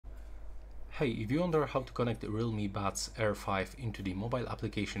Hey, if you wonder how to connect Realme Buds Air 5 into the mobile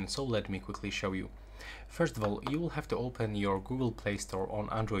application, so let me quickly show you. First of all, you will have to open your Google Play Store on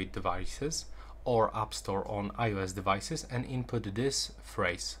Android devices or App Store on iOS devices and input this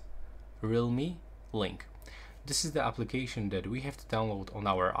phrase, Realme Link. This is the application that we have to download on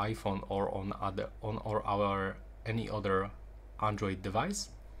our iPhone or on any other Android device.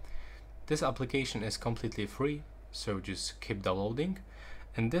 This application is completely free, so just keep downloading.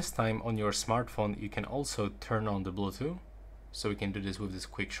 And this time on your smartphone you can also turn on the Bluetooth, so we can do this with these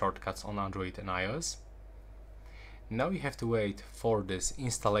quick shortcuts on Android and iOS. Now you have to wait for this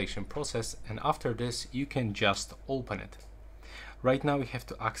installation process, and after this you can just open it. Right now you have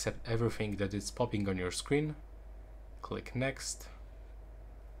to accept everything that is popping on your screen. Click next,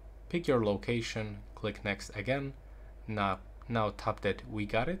 pick your location, click next again. Now tap that we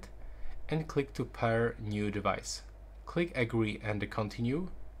got it and click to pair new device. Click agree and continue.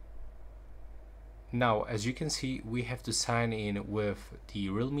 Now as you can see, we have to sign in with the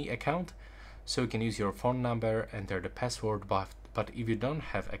Realme account, so you can use your phone number, enter the password, but if you don't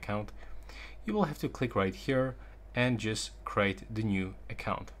have account, you will have to click right here and just create the new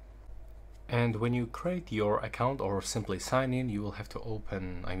account. And when you create your account or simply sign in, you will have to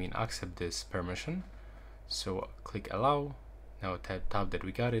accept this permission. So click allow, now tap that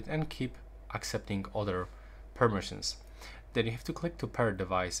we got it and keep accepting other permissions. Then you have to click to pair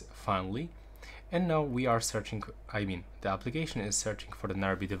device finally, and now we are searching, the application is searching for the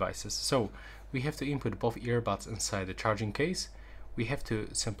nearby devices. So we have to input both earbuds inside the charging case. We have to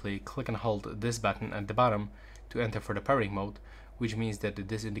simply click and hold this button at the bottom to enter for the pairing mode, which means that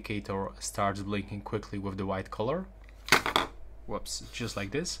this indicator starts blinking quickly with the white color. Whoops, just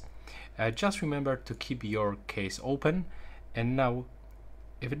like this. Just remember to keep your case open, and now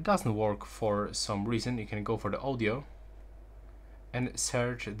if it doesn't work for some reason, you can go for the audio and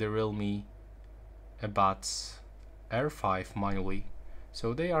search the Realme Buds Air 5 manually.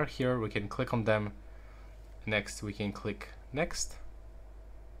 So they are here, we can click on them. Next we can click next,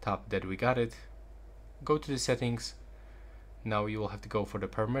 tap that we got it, go to the settings. Now you will have to go for the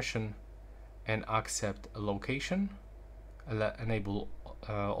permission and accept a location, enable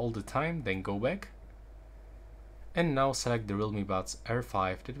all the time, then go back. And now select the Realme Buds Air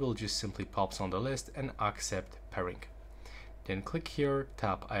 5, that will just simply pops on the list, and accept pairing. Then click here,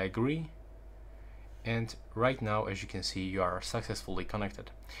 tap I agree, and right now as you can see you are successfully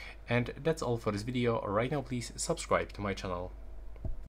connected. And that's all for this video. Right now please subscribe to my channel.